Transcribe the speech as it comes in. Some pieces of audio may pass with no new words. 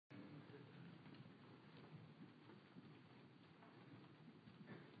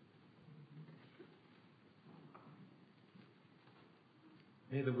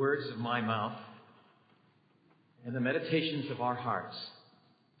May the words of my mouth and the meditations of our hearts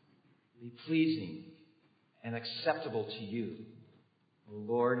be pleasing and acceptable to you, O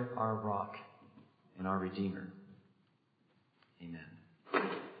Lord, our rock and our Redeemer. Amen.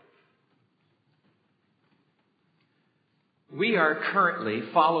 We are currently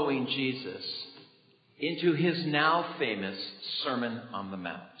following Jesus into his now famous Sermon on the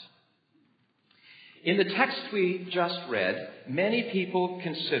Mount. In the text we just read, many people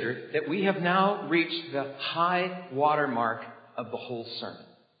consider that we have now reached the high watermark of the whole sermon.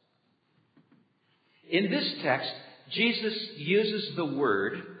 In this text, Jesus uses the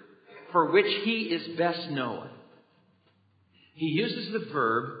word for which he is best known. He uses the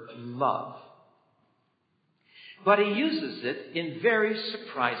verb love. But he uses it in very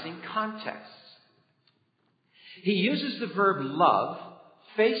surprising contexts. He uses the verb love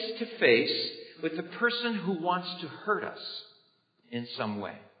face to face with the person who wants to hurt us in some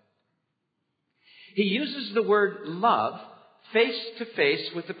way. He uses the word love face to face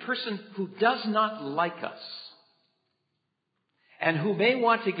with the person who does not like us and who may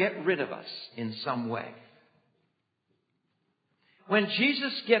want to get rid of us in some way. When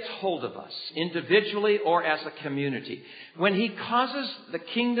Jesus gets hold of us, individually or as a community, when he causes the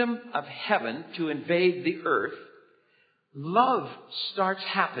kingdom of heaven to invade the earth, love starts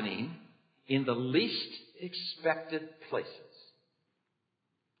happening in the least expected places.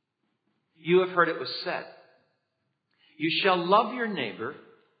 You have heard it was said, "You shall love your neighbor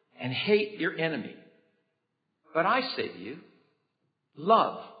and hate your enemy." But I say to you,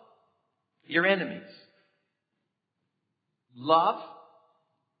 love your enemies. Love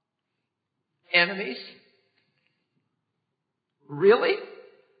enemies? Really?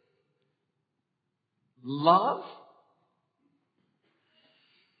 Love?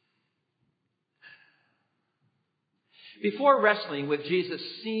 Before wrestling with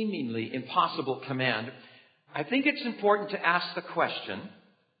Jesus' seemingly impossible command, I think it's important to ask the question,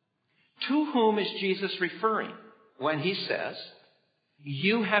 to whom is Jesus referring when he says,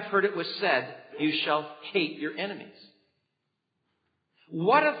 "You have heard it was said, you shall hate your enemies"?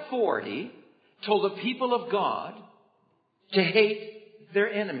 What authority told the people of God to hate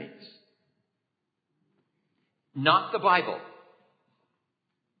their enemies? Not the Bible.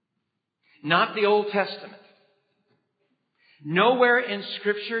 Not the Old Testament. Nowhere in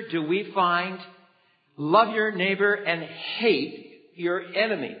Scripture do we find love your neighbor and hate your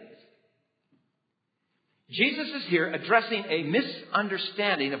enemies. Jesus is here addressing a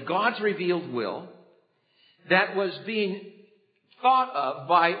misunderstanding of God's revealed will that was being thought of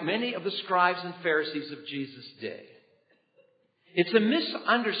by many of the scribes and Pharisees of Jesus' day. It's a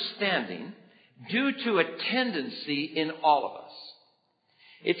misunderstanding due to a tendency in all of us.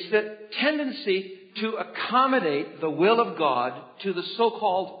 It's the tendency to accommodate the will of God to the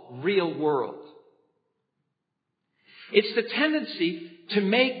so-called real world. It's the tendency to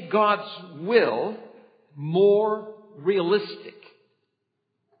make God's will more realistic.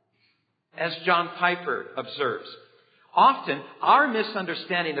 As John Piper observes, often our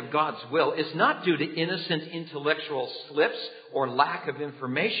misunderstanding of God's will is not due to innocent intellectual slips or lack of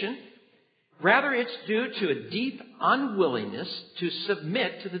information. Rather, it's due to a deep unwillingness to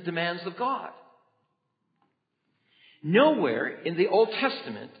submit to the demands of God. Nowhere in the Old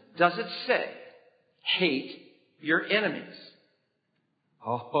Testament does it say, hate your enemies.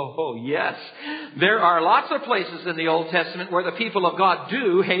 Oh, yes. There are lots of places in the Old Testament where the people of God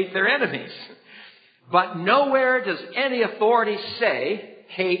do hate their enemies. But nowhere does any authority say,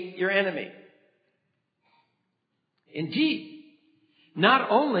 hate your enemy. Indeed, not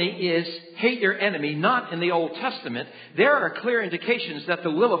only is hate your enemy not in the Old Testament, there are clear indications that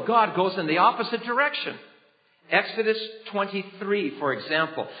the will of God goes in the opposite direction. Exodus 23, for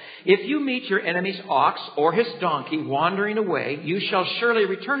example. "If you meet your enemy's ox or his donkey wandering away, you shall surely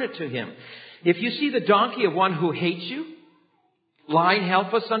return it to him. If you see the donkey of one who hates you, lying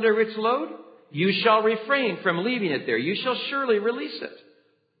helpless under its load, you shall refrain from leaving it there. You shall surely release it."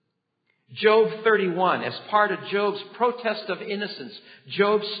 Job 31, as part of Job's protest of innocence,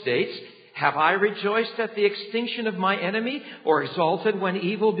 Job states, "Have I rejoiced at the extinction of my enemy or exulted when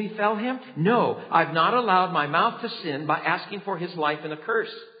evil befell him? No, I've not allowed my mouth to sin by asking for his life in a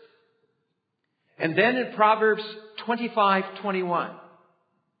curse." And then in Proverbs 25:21.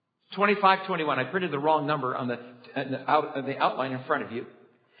 25:21. I printed the wrong number on the outline in front of you.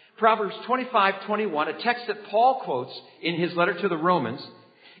 Proverbs 25:21, a text that Paul quotes in his letter to the Romans.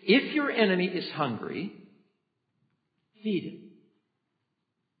 "If your enemy is hungry, feed him.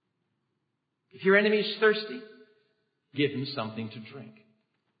 If your enemy is thirsty, give him something to drink."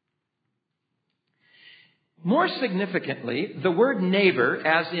 More significantly, the word neighbor,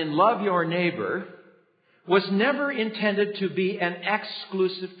 as in love your neighbor, was never intended to be an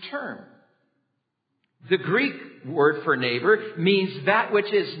exclusive term. The Greek word for neighbor means that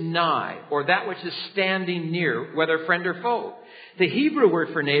which is nigh, or that which is standing near, whether friend or foe. The Hebrew word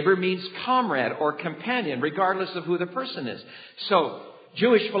for neighbor means comrade or companion, regardless of who the person is. So,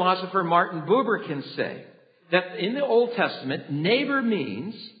 Jewish philosopher Martin Buber can say that in the Old Testament, neighbor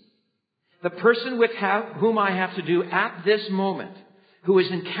means the person with whom I have to do at this moment, who is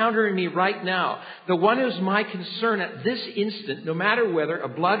encountering me right now, the one who's my concern at this instant, no matter whether a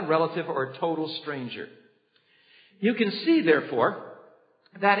blood relative or a total stranger. You can see, therefore,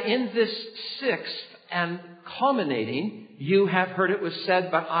 that in this sixth and culminating, you have heard it was said,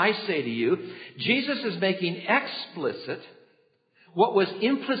 but I say to you, Jesus is making explicit what was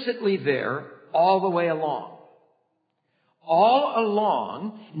implicitly there all the way along. All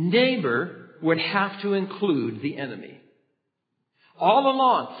along, neighbor would have to include the enemy. All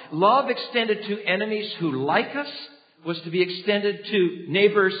along, love extended to enemies who like us was to be extended to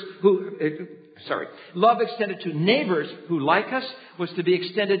neighbors who, love extended to neighbors who like us was to be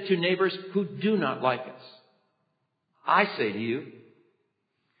extended to neighbors who do not like us. I say to you,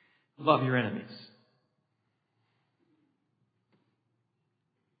 love your enemies.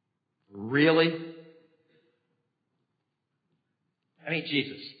 Really? I mean,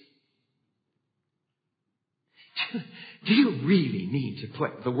 Jesus. Do you really mean to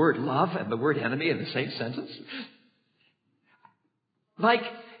put the word love and the word enemy in the same sentence? Like,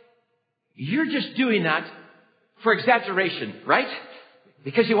 you're just doing that for exaggeration, right?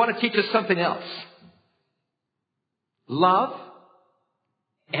 Because you want to teach us something else. Love?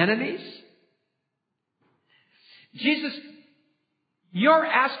 Enemies? Jesus, you're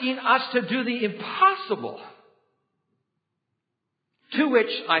asking us to do the impossible. To which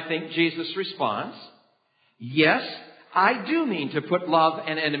I think Jesus responds, yes, I do mean to put love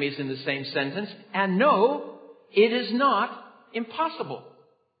and enemies in the same sentence. And no, it is not impossible.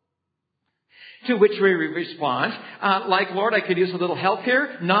 To which we respond, Lord, I could use a little help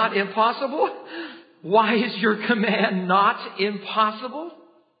here. Not impossible? Why is your command not impossible?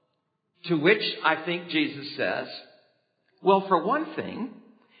 To which I think Jesus says, well, for one thing,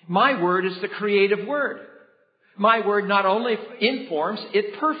 my word is the creative word. My word not only informs,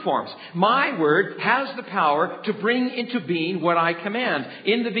 it performs. My word has the power to bring into being what I command.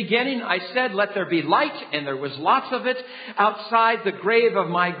 In the beginning, I said, let there be light, and there was lots of it. Outside the grave of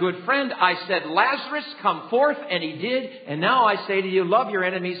my good friend, I said, Lazarus, come forth, and he did. And now I say to you, love your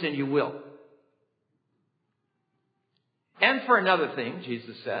enemies, and you will. And for another thing,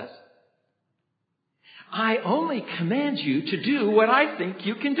 Jesus says, I only command you to do what I think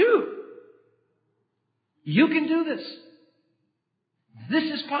you can do. You can do this. This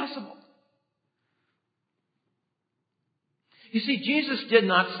is possible. You see, Jesus did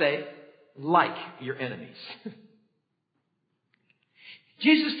not say, like your enemies.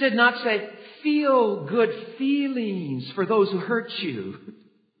 Jesus did not say, feel good feelings for those who hurt you.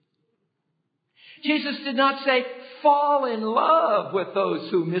 Jesus did not say, fall in love with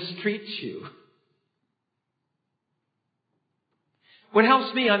those who mistreat you. What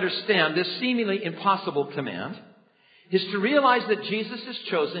helps me understand this seemingly impossible command is to realize that Jesus has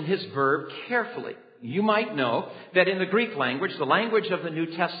chosen his verb carefully. You might know that in the Greek language, the language of the New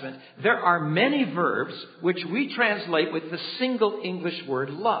Testament, there are many verbs which we translate with the single English word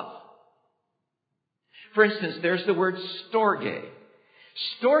love. For instance, there's the word storge.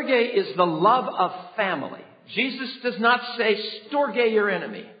 Storge is the love of family. Jesus does not say, storge your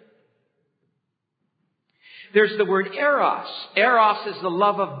enemy. There's the word eros. Eros is the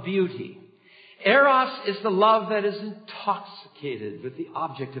love of beauty. Eros is the love that is intoxicated with the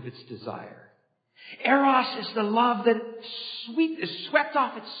object of its desire. Eros is the love that is swept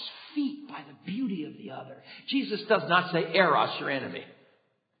off its feet by the beauty of the other. Jesus does not say, eros, your enemy.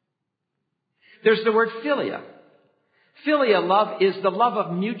 There's the word philia. Philia love is the love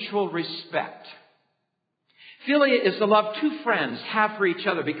of mutual respect. Philia is the love two friends have for each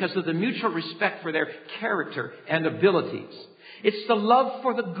other because of the mutual respect for their character and abilities. It's the love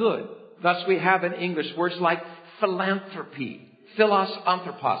for the good. Thus we have in English words like philanthropy, philos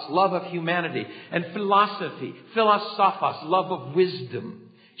anthropos, love of humanity, and philosophy, philosophos, love of wisdom.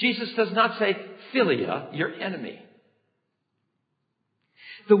 Jesus does not say, philia, your enemy.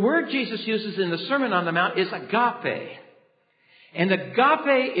 The word Jesus uses in the Sermon on the Mount is agape. And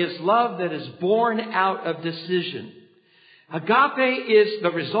agape is love that is born out of decision. Agape is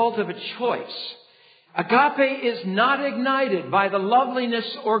the result of a choice. Agape is not ignited by the loveliness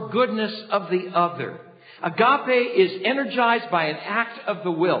or goodness of the other. Agape is energized by an act of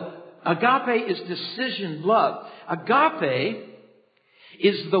the will. Agape is decision love. Agape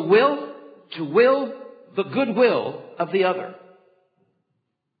is the will to will the goodwill of the other.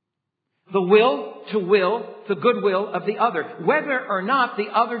 The will to will the goodwill of the other, whether or not the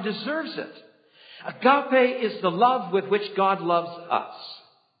other deserves it. Agape is the love with which God loves us.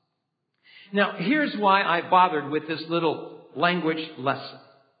 Now, here's why I bothered with this little language lesson.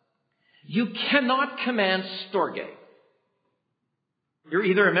 You cannot command storge. You're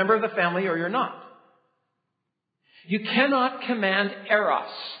either a member of the family or you're not. You cannot command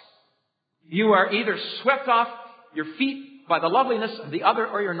eros. You are either swept off your feet by the loveliness of the other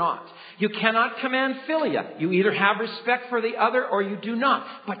or you're not. You cannot command philia. You either have respect for the other or you do not.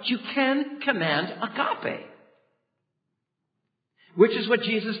 But you can command agape, which is what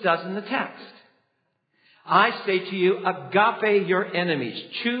Jesus does in the text. I say to you, agape your enemies.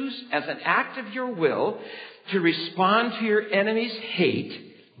 Choose as an act of your will to respond to your enemy's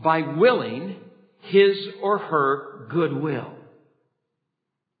hate by willing his or her goodwill.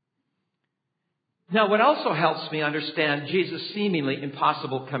 Now, what also helps me understand Jesus' seemingly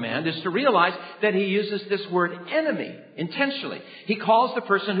impossible command is to realize that he uses this word enemy intentionally. He calls the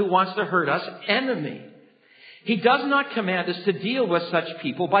person who wants to hurt us enemy. He does not command us to deal with such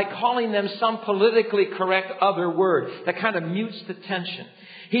people by calling them some politically correct other word that kind of mutes the tension.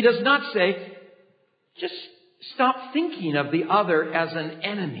 He does not say, just stop thinking of the other as an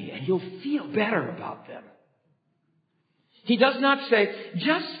enemy and you'll feel better about them. He does not say,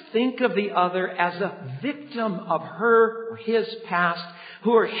 just think of the other as a victim of her or his past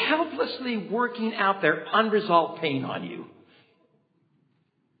who are helplessly working out their unresolved pain on you.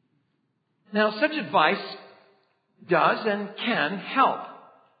 Now, such advice does and can help.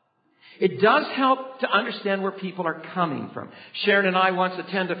 It does help to understand where people are coming from. Sharon and I once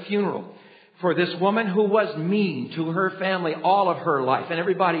attended a funeral for this woman who was mean to her family all of her life, and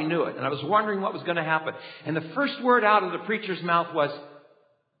everybody knew it. And I was wondering what was going to happen. And the first word out of the preacher's mouth was,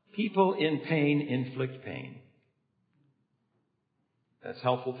 people in pain inflict pain. That's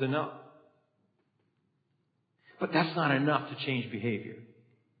helpful to know. But that's not enough to change behavior.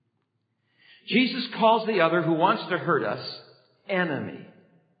 Jesus calls the other who wants to hurt us enemy.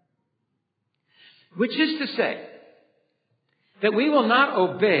 Which is to say that we will not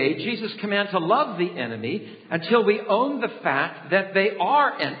obey Jesus' command to love the enemy until we own the fact that they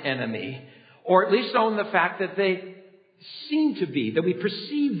are an enemy, or at least own the fact that they seem to be, that we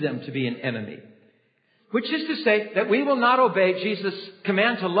perceive them to be an enemy. Which is to say that we will not obey Jesus'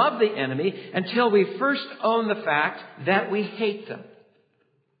 command to love the enemy until we first own the fact that we hate them.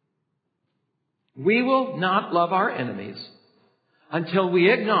 We will not love our enemies until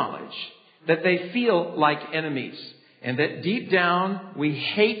we acknowledge that they feel like enemies and that deep down we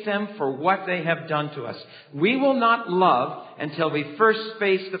hate them for what they have done to us. We will not love until we first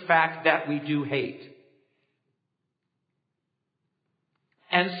face the fact that we do hate.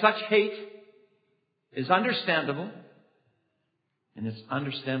 And such hate is understandable, and it's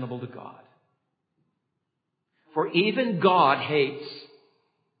understandable to God. For even God hates.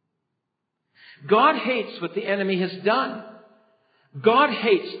 God hates what the enemy has done. God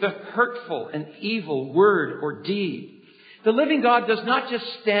hates the hurtful and evil word or deed. The living God does not just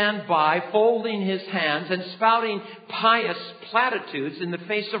stand by, folding his hands and spouting pious platitudes in the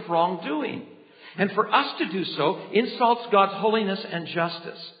face of wrongdoing. And for us to do so insults God's holiness and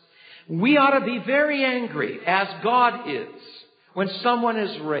justice. We ought to be very angry, as God is, when someone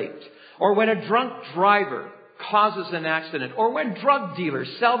is raped, or when a drunk driver causes an accident, or when drug dealers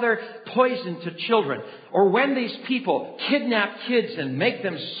sell their poison to children, or when these people kidnap kids and make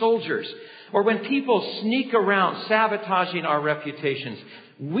them soldiers, or when people sneak around sabotaging our reputations.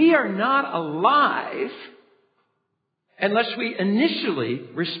 We are not alive unless we initially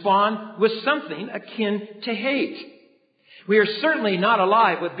respond with something akin to hate. We are certainly not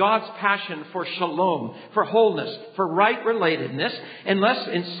alive with God's passion for shalom, for wholeness, for right relatedness, unless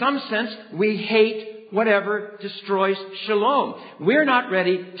in some sense we hate whatever destroys shalom. We're not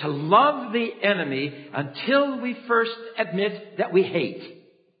ready to love the enemy until we first admit that we hate.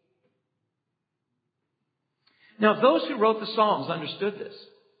 Now, those who wrote the Psalms understood this.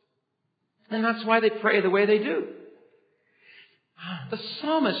 And that's why they pray the way they do. The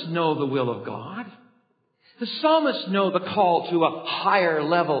psalmists know the will of God. The psalmists know the call to a higher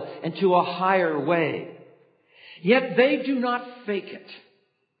level and to a higher way. Yet they do not fake it.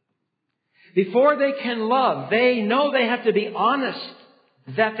 Before they can love, they know they have to be honest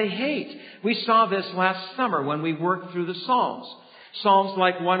that they hate. We saw this last summer when we worked through the Psalms. Psalms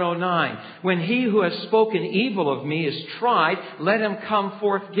like 109. When he who has spoken evil of me is tried, let him come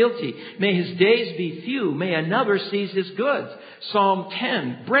forth guilty. May his days be few. May another seize his goods. Psalm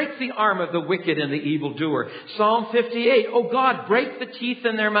 10. Break the arm of the wicked and the evildoer. Psalm 58. Oh God, break the teeth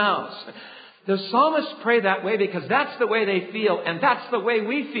in their mouths. The psalmists pray that way because that's the way they feel, and that's the way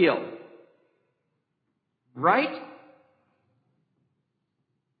we feel. Right?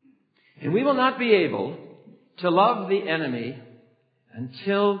 And we will not be able to love the enemy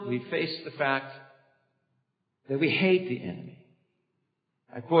until we face the fact that we hate the enemy.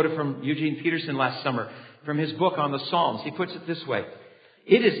 I quoted from Eugene Peterson last summer from his book on the Psalms. He puts it this way.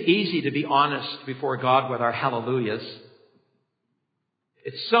 It is easy to be honest before God with our hallelujahs.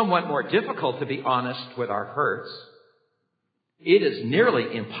 It's somewhat more difficult to be honest with our hurts. It is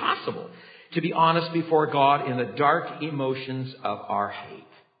nearly impossible to be honest before God in the dark emotions of our hate.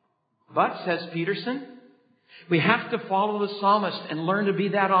 But, says Peterson, we have to follow the psalmist and learn to be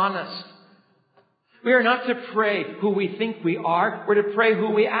that honest. We are not to pray who we think we are. We're to pray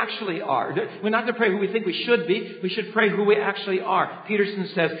who we actually are. We're not to pray who we think we should be. We should pray who we actually are. Peterson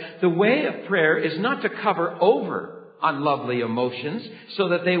says, the way of prayer is not to cover over unlovely emotions so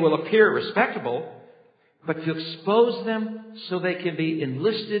that they will appear respectable, but to expose them so they can be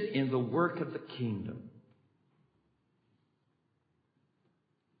enlisted in the work of the kingdom.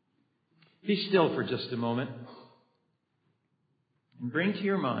 Be still for just a moment and bring to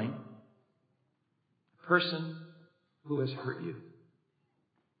your mind a person who has hurt you.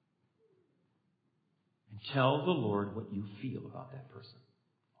 And tell the Lord what you feel about that person,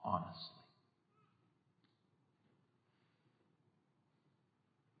 honestly.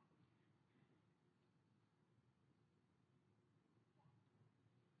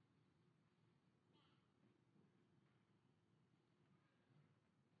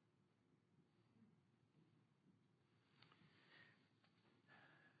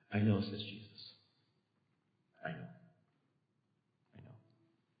 I know, says Jesus. I know.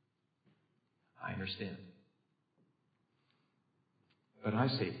 I understand. But I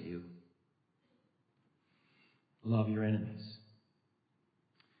say to you, love your enemies.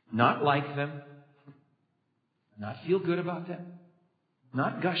 Not like them. Not feel good about them.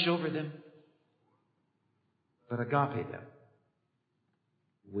 Not gush over them. But agape them.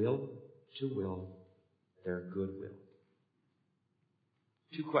 Will to will their good will.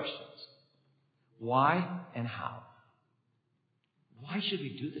 2 questions. Why and how? Why should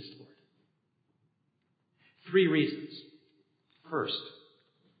we do this, Lord? 3 reasons. First,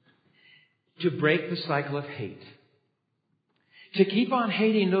 to break the cycle of hate. To keep on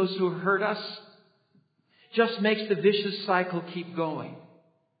hating those who hurt us just makes the vicious cycle keep going.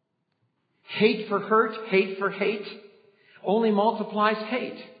 Hate for hurt, hate for hate, only multiplies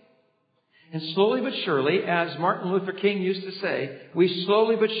hate. And slowly but surely, as Martin Luther King used to say, we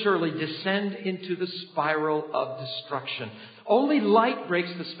slowly but surely descend into the spiral of destruction. Only light breaks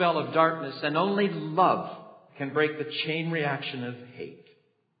the spell of darkness, and only love can break the chain reaction of hate.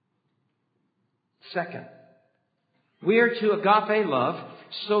 Second, we are to agape love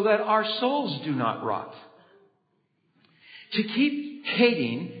so that our souls do not rot. To keep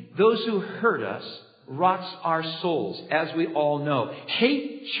hating those who hurt us rots our souls, as we all know.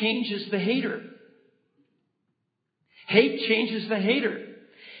 Hate changes the hater. Hate changes the hater.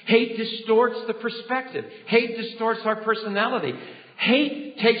 Hate distorts the perspective. Hate distorts our personality.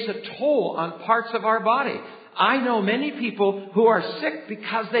 Hate takes a toll on parts of our body. I know many people who are sick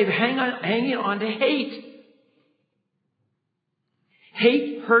because they've hanging on to hate.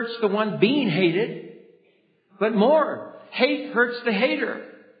 Hate hurts the one being hated, but more, hate hurts the hater.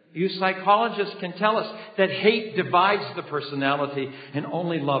 You psychologists can tell us that hate divides the personality and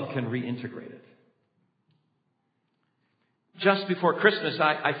only love can reintegrate it. Just before Christmas,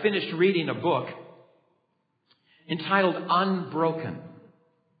 I finished reading a book entitled Unbroken.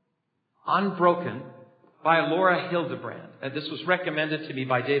 Unbroken by Laura Hildebrand. This was recommended to me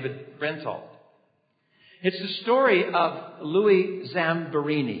by David Brenthal. It's the story of Louis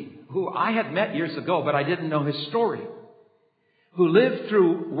Zamperini, who I had met years ago, but I didn't know his story, who lived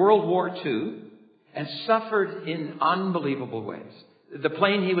through World War II and suffered in unbelievable ways. The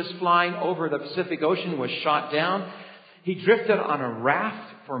plane he was flying over the Pacific Ocean was shot down. He drifted on a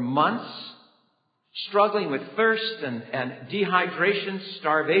raft for months, struggling with thirst and dehydration,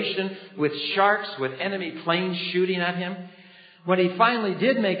 starvation, with sharks, with enemy planes shooting at him. When he finally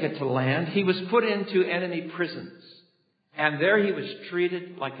did make it to land, he was put into enemy prisons. And there he was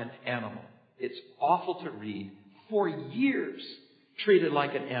treated like an animal. It's awful to read. For years, treated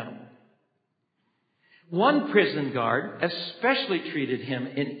like an animal. One prison guard especially treated him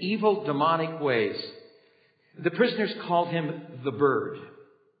in evil, demonic ways. The prisoners called him the Bird.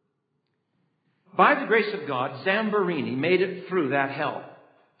 By the grace of God, Zamborini made it through that hell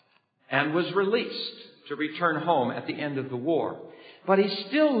and was released to return home at the end of the war. But he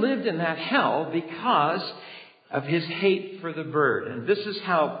still lived in that hell because of his hate for the Bird. And this is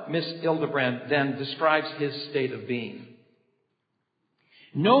how Miss Hildebrand then describes his state of being.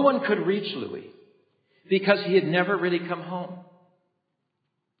 No one could reach Louis because he had never really come home.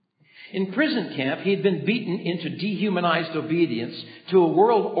 In prison camp, he had been beaten into dehumanized obedience to a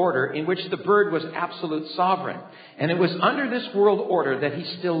world order in which the Bird was absolute sovereign. And it was under this world order that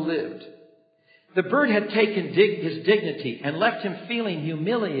he still lived. The Bird had taken his dignity and left him feeling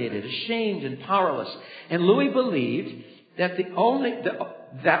humiliated, ashamed, and powerless. And Louis believed that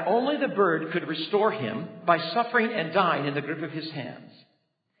only the Bird could restore him by suffering and dying in the grip of his hands.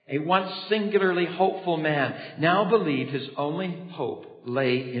 A once singularly hopeful man now believed his only hope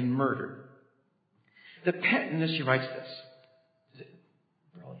lay in murder. And she writes this.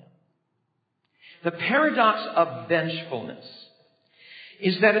 Brilliant. The paradox of vengefulness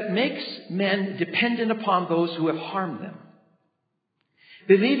is that it makes men dependent upon those who have harmed them,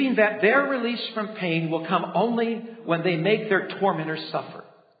 believing that their release from pain will come only when they make their tormentors suffer.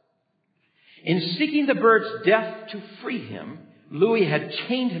 In seeking the Bird's death to free him, Louis had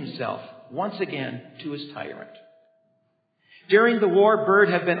chained himself once again to his tyrant. During the war, Bird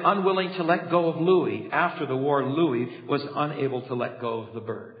had been unwilling to let go of Louis. After the war, Louis was unable to let go of the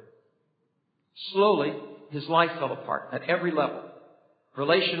Bird. Slowly, his life fell apart at every level.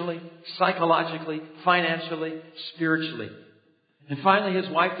 Relationally, psychologically, financially, spiritually. And finally,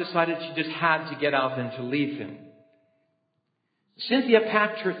 his wife decided she just had to get out and to leave him. Cynthia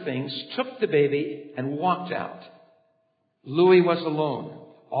packed her things, took the baby, and walked out. Louis was alone.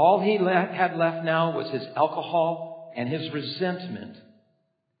 All he had left now was his alcohol and his resentment.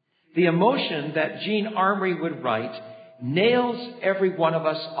 The emotion that Jean Armory would write nails every one of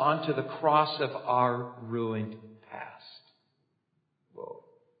us onto the cross of our ruined past. Whoa.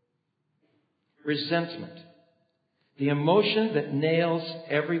 Resentment. The emotion that nails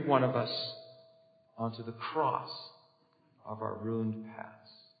every one of us onto the cross of our ruined past.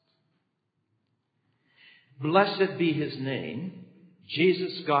 Blessed be his name.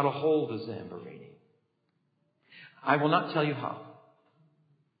 Jesus got a hold of Zamborini. I will not tell you how,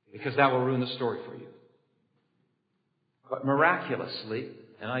 because that will ruin the story for you. But miraculously,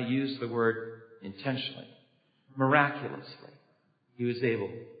 and I use the word intentionally, miraculously, he was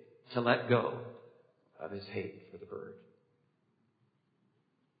able to let go of his hate for the Bird.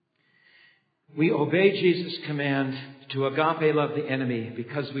 We obey Jesus' command to agape love the enemy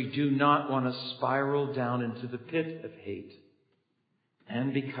because we do not want to spiral down into the pit of hate,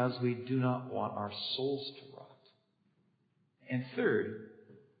 and because we do not want our souls to rot. And third,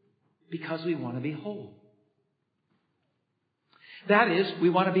 because we want to be whole. That is, we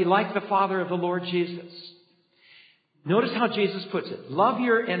want to be like the Father of the Lord Jesus. Notice how Jesus puts it. Love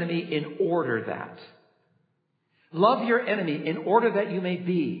your enemy in order that. Love your enemy in order that you may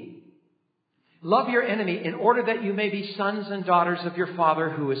be. Love your enemy in order that you may be sons and daughters of your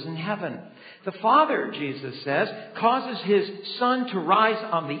Father who is in heaven. The Father, Jesus says, causes his sun to rise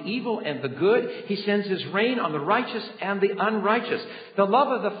on the evil and the good. He sends his rain on the righteous and the unrighteous. The love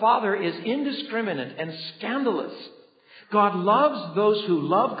of the Father is indiscriminate and scandalous. God loves those who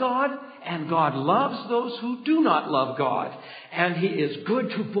love God, and God loves those who do not love God. And he is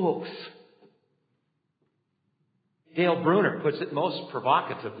good to both. Dale Bruner puts it most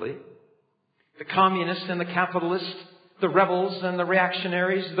provocatively. The communists and the capitalists, the rebels and the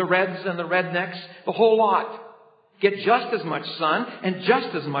reactionaries, the reds and the rednecks, the whole lot get just as much sun and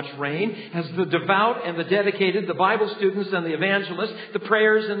just as much rain as the devout and the dedicated, the Bible students and the evangelists, the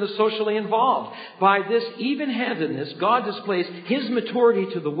prayers and the socially involved. By this even-handedness, God displays his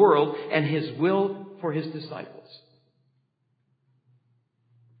maturity to the world and his will for his disciples.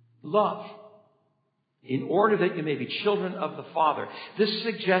 Love, in order that you may be children of the Father. This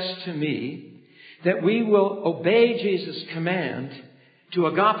suggests to me that we will obey Jesus' command to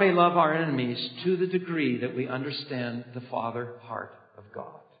agape love our enemies to the degree that we understand the Father heart of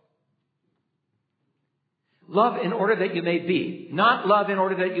God. Love in order that you may be. Not love in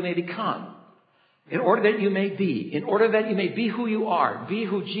order that you may become. In order that you may be. In order that you may be who you are. Be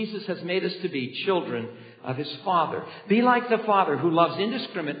who Jesus has made us to be, children of his Father. Be like the Father who loves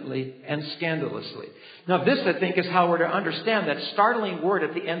indiscriminately and scandalously. Now this, I think, is how we're to understand that startling word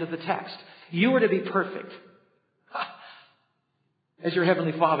at the end of the text. You are to be perfect, as your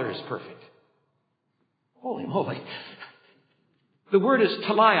heavenly Father is perfect. Holy moly. The word is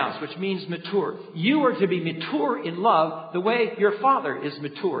telaios, which means mature. You are to be mature in love the way your Father is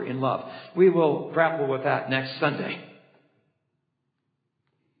mature in love. We will grapple with that next Sunday.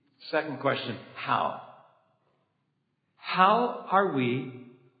 Second question, how? How are we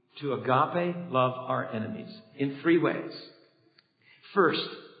to agape love our enemies? In 3 ways. First,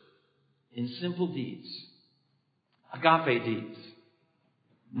 in simple deeds. Agape deeds.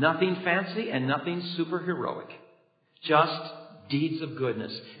 Nothing fancy and nothing superheroic. Just deeds of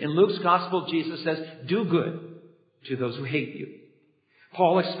goodness. In Luke's Gospel, Jesus says, do good to those who hate you.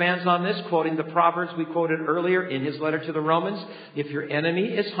 Paul expands on this, quoting the Proverbs we quoted earlier in his letter to the Romans. If your enemy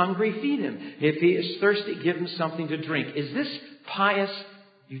is hungry, feed him. If he is thirsty, give him something to drink. Is this pious,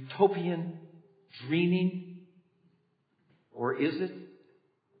 utopian dreaming? Or is it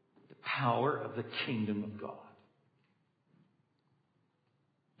the power of the kingdom of God?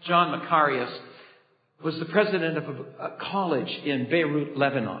 John Macarius was the president of a college in Beirut,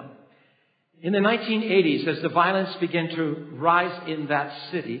 Lebanon. In the 1980s, as the violence began to rise in that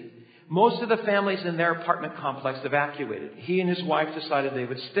city, most of the families in their apartment complex evacuated. He and his wife decided they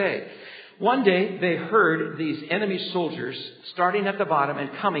would stay. One day, they heard these enemy soldiers starting at the bottom and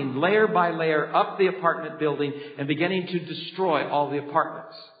coming layer by layer up the apartment building and beginning to destroy all the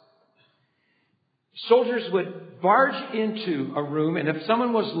apartments. Soldiers would barge into a room, and if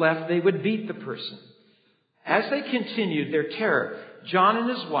someone was left, they would beat the person. As they continued their terror, John and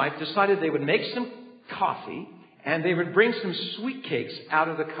his wife decided they would make some coffee and they would bring some sweet cakes out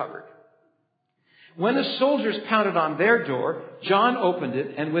of the cupboard. When the soldiers pounded on their door, John opened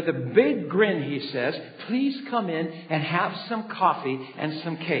it, and with a big grin he says, "Please come in and have some coffee and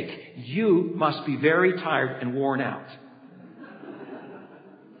some cake. You must be very tired and worn out."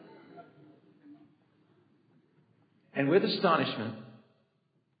 And with astonishment,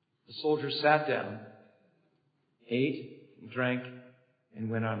 the soldiers sat down, ate, drank, and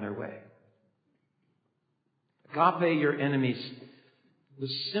went on their way. Agape your enemies with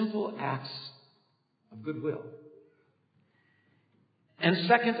simple acts of goodwill. And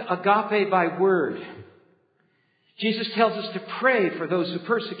second, agape by word. Jesus tells us to pray for those who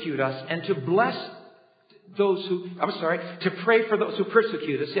persecute us and to bless those who, to pray for those who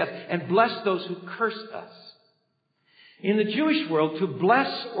persecute us, yes, and bless those who curse us. In the Jewish world, to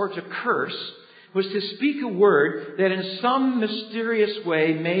bless or to curse was to speak a word that in some mysterious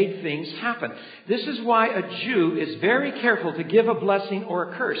way made things happen. This is why a Jew is very careful to give a blessing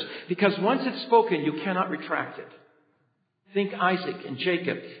or a curse, because once it's spoken, you cannot retract it. Think Isaac and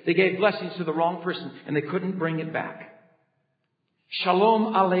Jacob. They gave blessings to the wrong person and they couldn't bring it back.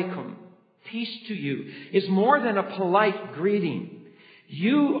 Shalom Aleichem, peace to you, is more than a polite greeting.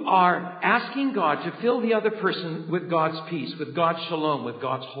 You are asking God to fill the other person with God's peace, with God's shalom, with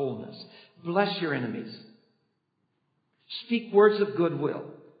God's wholeness. Bless your enemies. Speak words of goodwill.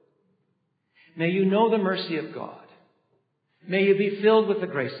 May you know the mercy of God. May you be filled with the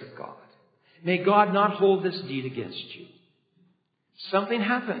grace of God. May God not hold this deed against you. Something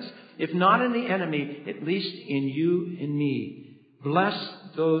happens. If not in the enemy, at least in you and me. Bless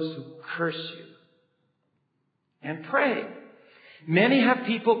those who curse you. And pray. Many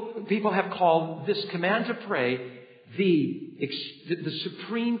people have called this command to pray the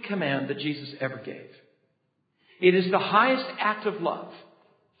supreme command that Jesus ever gave. It is the highest act of love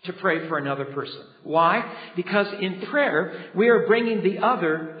to pray for another person. Why? Because in prayer, we are bringing the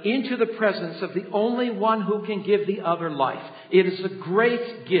other into the presence of the only one who can give the other life. It is a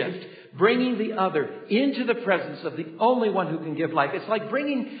great gift, bringing the other into the presence of the only one who can give life. It's like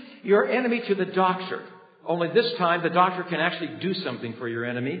bringing your enemy to the doctor. Only this time, the doctor can actually do something for your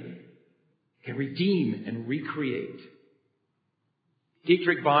enemy. Can redeem and recreate.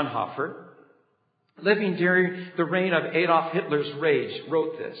 Dietrich Bonhoeffer, living during the reign of Adolf Hitler's rage,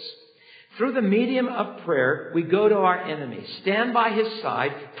 wrote this. Through the medium of prayer, we go to our enemy, stand by his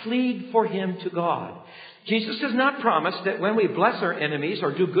side, plead for him to God. Jesus does not promise that when we bless our enemies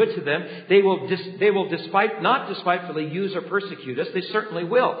or do good to them, they will not despitefully use or persecute us. They certainly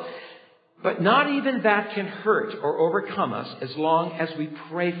will. But not even that can hurt or overcome us as long as we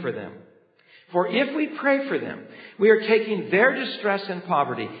pray for them. For if we pray for them, we are taking their distress and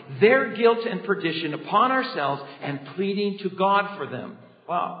poverty, their guilt and perdition upon ourselves and pleading to God for them.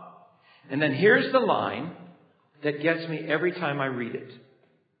 Wow. And then here's the line that gets me every time I read it.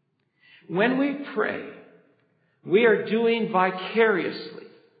 When we pray, we are doing vicariously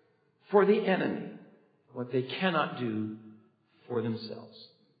for the enemy what they cannot do for themselves.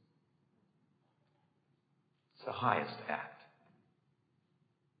 It's the highest act.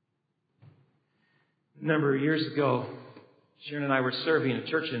 A number of years ago, Sharon and I were serving a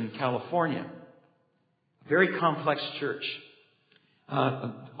church in California. A very complex church.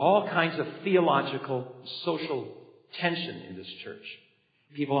 all kinds of theological, social tension in this church.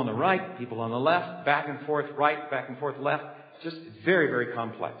 People on the right, people on the left, back and forth right, back and forth left. Just very, very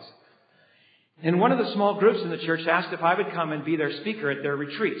complex. And one of the small groups in the church asked if I would come and be their speaker at their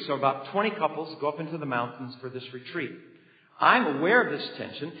retreat. So about 20 couples go up into the mountains for this retreat. I'm aware of this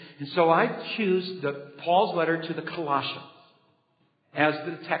tension, and so I choose Paul's letter to the Colossians as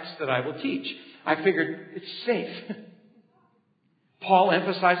the text that I will teach. I figured it's safe. Paul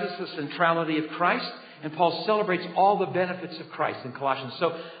emphasizes the centrality of Christ, and Paul celebrates all the benefits of Christ in Colossians.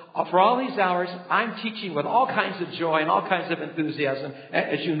 So for all these hours, I'm teaching with all kinds of joy and all kinds of enthusiasm,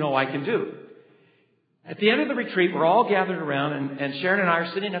 as you know I can do. At the end of the retreat, we're all gathered around, and Sharon and I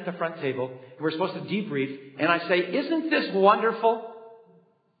are sitting at the front table. We're supposed to debrief, and I say, "Isn't this wonderful?"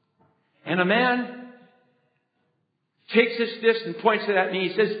 And a man takes his fist and points it at me.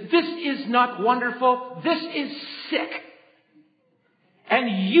 He says, "This is not wonderful. This is sick.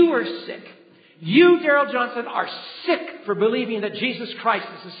 And you are sick. You, Darrell Johnson, are sick for believing that Jesus Christ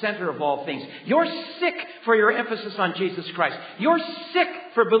is the center of all things. You're sick for your emphasis on Jesus Christ. You're sick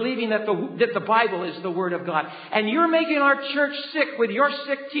for believing that the Bible is the Word of God. And you're making our church sick with your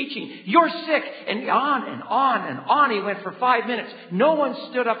sick teaching. You're sick." And on and on and on he went for 5 minutes. No one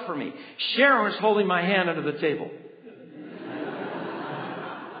stood up for me. Sharon was holding my hand under the table.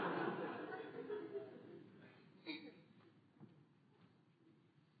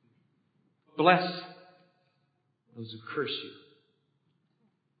 Bless those who curse you.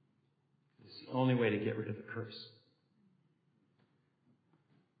 It's the only way to get rid of the curse.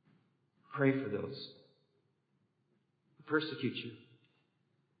 Pray for those who persecute you,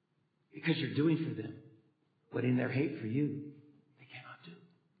 because you're doing for them what in their hate for you they cannot do.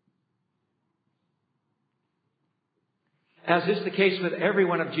 As is the case with every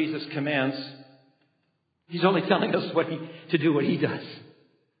one of Jesus' commands, He's only telling us to do what He does.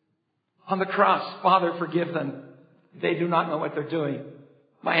 On the cross, "Father, forgive them. They do not know what they're doing.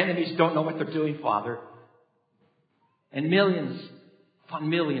 My enemies don't know what they're doing, Father." And millions upon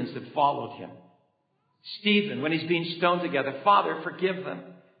millions have followed Him. Stephen, when he's being stoned together, "Father, forgive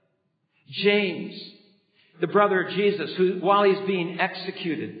them." James, the brother of Jesus, who, while he's being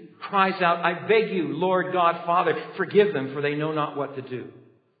executed, cries out, "I beg you, Lord God, Father, forgive them, for they know not what to do."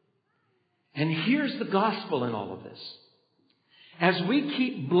 And here's the gospel in all of this. As we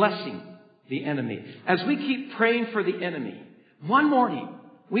keep blessing the enemy, as we keep praying for the enemy, one morning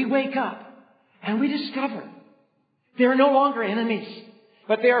we wake up and we discover they are no longer enemies,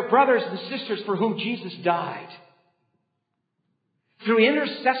 but they are brothers and sisters for whom Jesus died. Through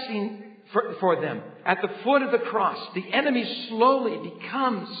intercessing for them at the foot of the cross, the enemy slowly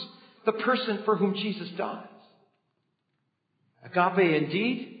becomes the person for whom Jesus dies. Agape in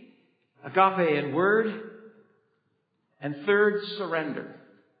deed, agape in word, and third, surrender.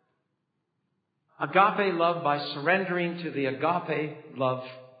 Agape love by surrendering to the agape love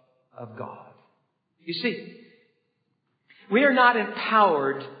of God. You see, we are not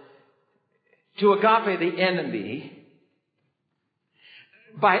empowered to agape the enemy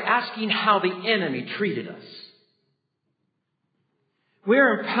by asking how the enemy treated us.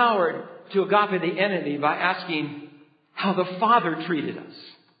 We're empowered to agape the enemy by asking how the Father treated us.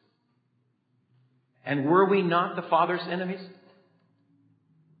 And were we not the Father's enemies?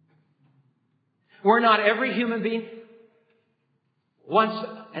 Were not every human being once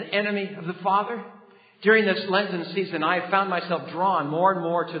an enemy of the Father? During this Lenten season, I have found myself drawn more and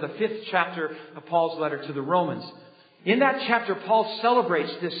more to the 5th chapter of Paul's letter to the Romans. In that chapter, Paul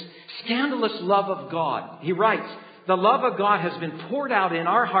celebrates this scandalous love of God. He writes, "The love of God has been poured out in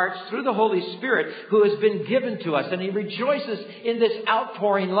our hearts through the Holy Spirit who has been given to us." And he rejoices in this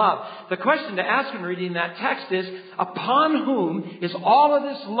outpouring love. The question to ask in reading that text is, upon whom is all of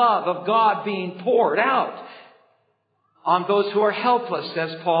this love of God being poured out? On those who are helpless,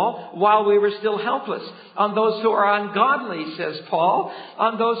 says Paul, while we were still helpless. On those who are ungodly, says Paul.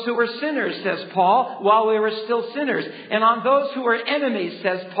 On those who were sinners, says Paul, while we were still sinners. And on those who were enemies,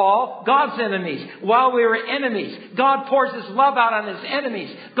 says Paul, God's enemies. While we were enemies, God pours His love out on His enemies.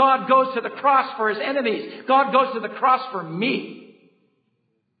 God goes to the cross for His enemies. God goes to the cross for me.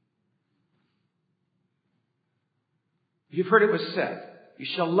 You've heard it was said, "You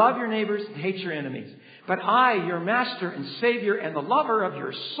shall love your neighbors and hate your enemies. But I, your master and Savior and the lover of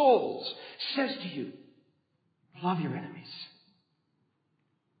your souls, says to you, love your enemies."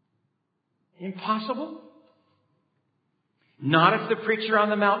 Impossible? Not if the preacher on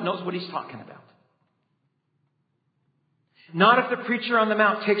the mount knows what he's talking about. Not if the preacher on the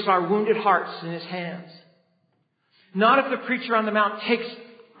mount takes our wounded hearts in his hands. Not if the preacher on the mount takes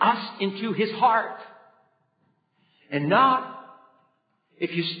us into his heart. And not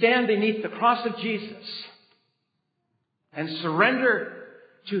if you stand beneath the cross of Jesus and surrender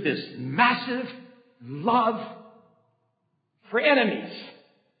to this massive love for enemies,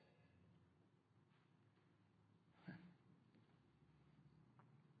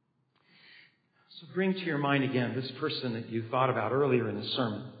 so bring to your mind again this person that you thought about earlier in the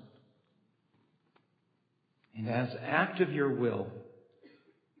sermon. And as an act of your will,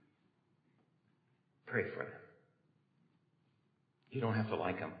 pray for them. You don't have to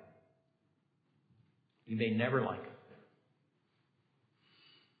like them. You may never like them.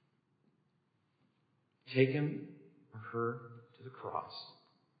 Take him or her to the cross.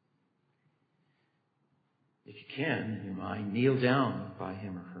 If you can, in your mind, kneel down by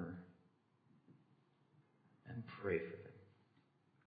him or her and pray for them.